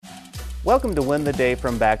Welcome to Win the Day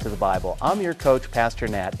from Back to the Bible. I'm your coach, Pastor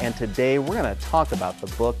Nat, and today we're going to talk about the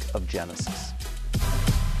book of Genesis.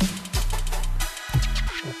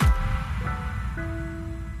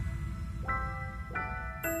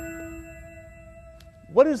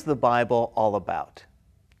 What is the Bible all about?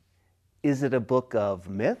 Is it a book of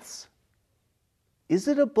myths? Is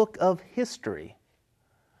it a book of history?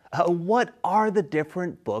 What are the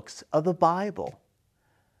different books of the Bible?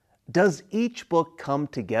 Does each book come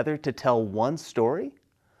together to tell one story,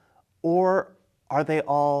 or are they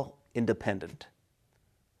all independent?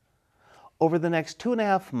 Over the next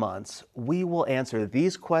 2.5 months, we will answer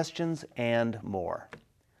these questions and more.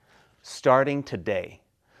 Starting today,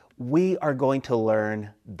 we are going to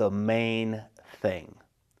learn the main thing.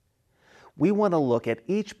 We want to look at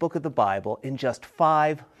each book of the Bible in just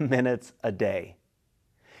 5 minutes a day.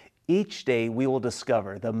 Each day we will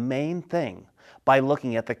discover the main thing by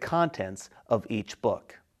looking at the contents of each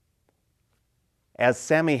book. As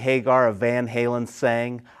Sammy Hagar of Van Halen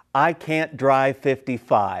sang, "I can't drive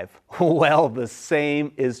 55." Well, the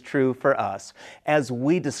same is true for us as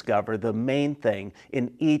we discover the main thing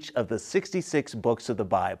in each of the 66 books of the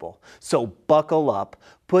Bible. So buckle up,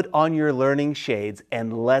 put on your learning shades,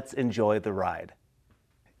 and let's enjoy the ride.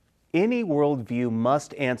 Any worldview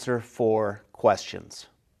must answer 4 questions.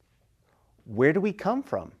 Where do we come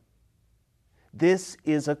from? This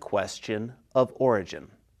is a question of origin.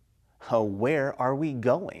 Where are we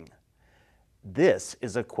going? This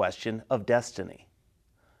is a question of destiny.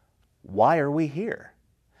 Why are we here?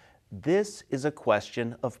 This is a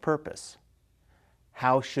question of purpose.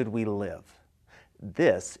 How should we live?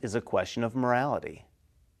 This is a question of morality.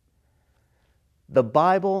 The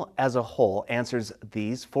Bible as a whole answers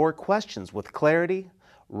these 4 questions with clarity,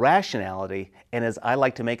 rationality, and, as I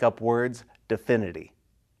like to make up words, definity.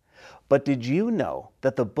 But did you know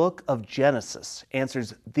that the book of Genesis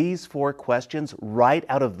answers these 4 questions right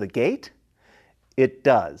out of the gate? It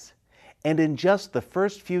does, and in just the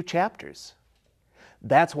first few chapters.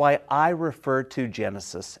 That's why I refer to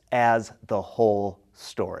Genesis as the whole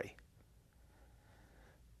story.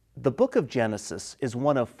 The book of Genesis is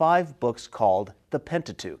one of 5 books called the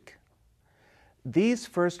Pentateuch. These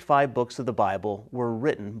first 5 books of the Bible were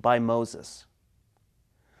written by Moses.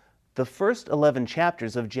 The first 11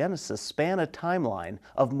 chapters of Genesis span a timeline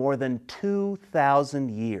of more than 2,000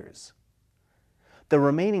 years. The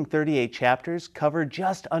remaining 38 chapters cover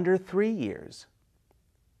just under 3 years.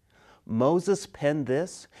 Moses penned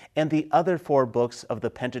this and the other 4 books of the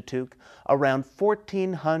Pentateuch around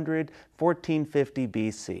 1450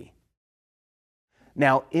 BC.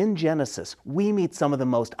 Now, in Genesis, we meet some of the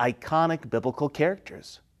most iconic biblical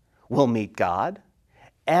characters. We'll meet God,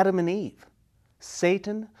 Adam and Eve,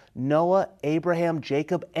 Satan, Noah, Abraham,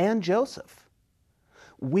 Jacob, and Joseph.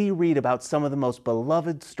 We read about some of the most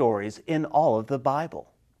beloved stories in all of the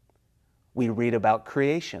Bible. We read about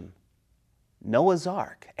creation, Noah's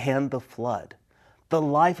Ark and the flood, the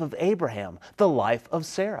life of Abraham, the life of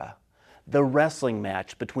Sarah, the wrestling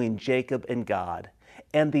match between Jacob and God,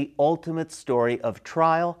 and the ultimate story of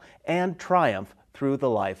trial and triumph through the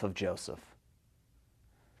life of Joseph.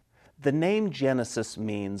 The name Genesis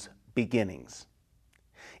means beginnings.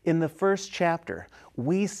 In the first chapter,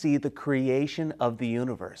 we see the creation of the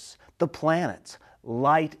universe, the planets,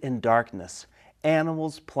 light and darkness,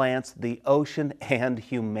 animals, plants, the ocean, and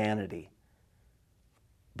humanity.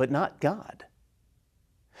 But not God.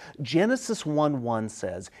 Genesis 1:1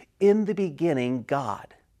 says, "In the beginning,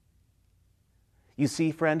 God." You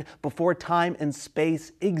see, friend, before time and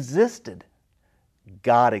space existed,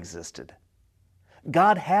 God existed.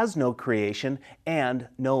 God has no creation and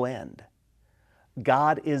no end.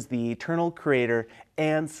 God is the eternal creator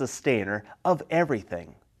and sustainer of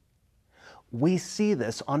everything. We see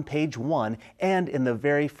this on page 1 and in the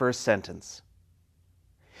very first sentence.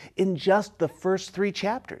 In just the first 3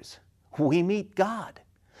 chapters, we meet God,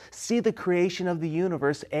 see the creation of the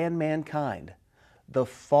universe and mankind, the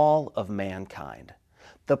fall of mankind,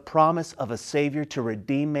 the promise of a Savior to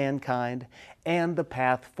redeem mankind, and the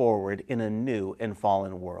path forward in a new and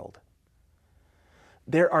fallen world.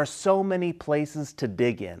 There are so many places to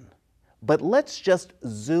dig in, but let's just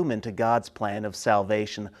zoom into God's plan of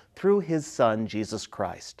salvation through His Son, Jesus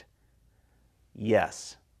Christ.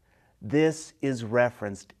 Yes, this is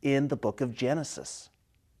referenced in the book of Genesis.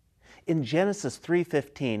 In Genesis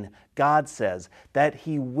 3:15, God says that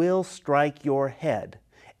He will strike your head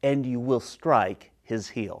and you will strike His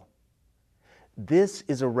heel. This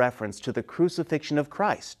is a reference to the crucifixion of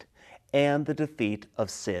Christ and the defeat of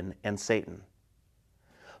sin and Satan.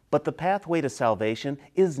 But the pathway to salvation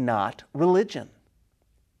is not religion.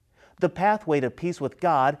 The pathway to peace with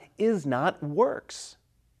God is not works.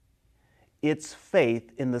 It's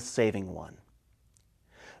faith in the saving one.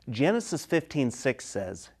 Genesis 15:6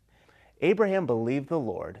 says, Abraham believed the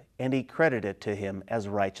Lord, and he credited it to him as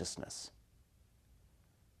righteousness.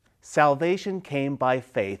 Salvation came by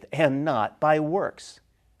faith and not by works.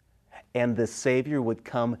 And the Savior would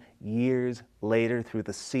come years later through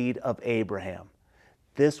the seed of Abraham.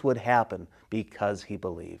 This would happen because he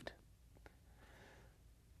believed.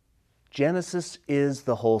 Genesis is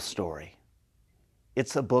the whole story.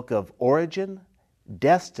 It's a book of origin,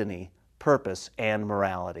 destiny, purpose, and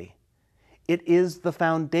morality. It is the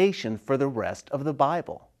foundation for the rest of the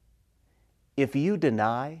Bible. If you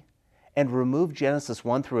deny and remove Genesis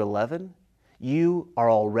 1 through 11, you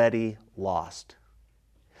are already lost.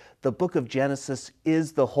 The book of Genesis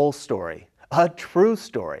is the whole story, a true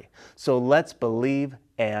story. So let's believe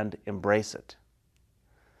and embrace it.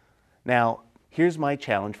 Now, here's my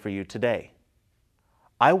challenge for you today.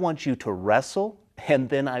 I want you to wrestle, and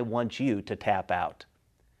then I want you to tap out.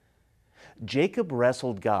 Jacob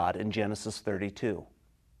wrestled God in Genesis 32.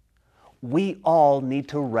 We all need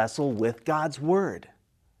to wrestle with God's Word,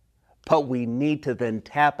 but we need to then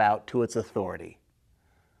tap out to its authority.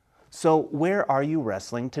 So where are you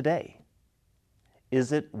wrestling today?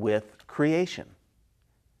 Is it with creation?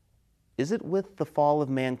 Is it with the fall of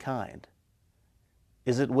mankind?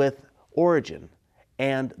 Is it with origin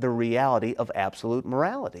and the reality of absolute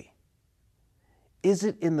morality? Is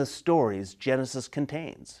it in the stories Genesis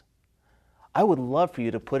contains? I would love for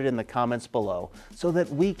you to put it in the comments below so that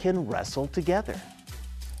we can wrestle together.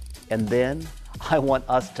 And then I want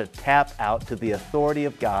us to tap out to the authority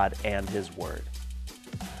of God and His Word.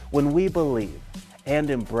 When we believe and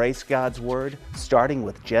embrace God's Word, starting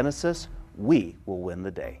with Genesis, we will win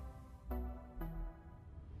the day.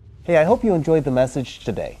 Hey, I hope you enjoyed the message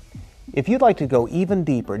today. If you'd like to go even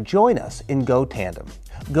deeper, join us in Go Tandem.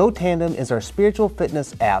 Go Tandem is our spiritual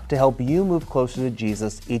fitness app to help you move closer to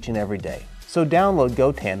Jesus each and every day. So download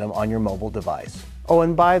Go Tandem on your mobile device. Oh,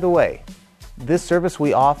 and by the way, this service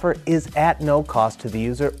we offer is at no cost to the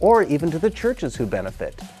user or even to the churches who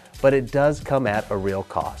benefit, but it does come at a real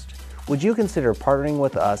cost. Would you consider partnering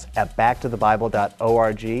with us at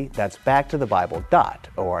backtothebible.org? That's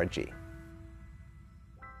backtothebible.org.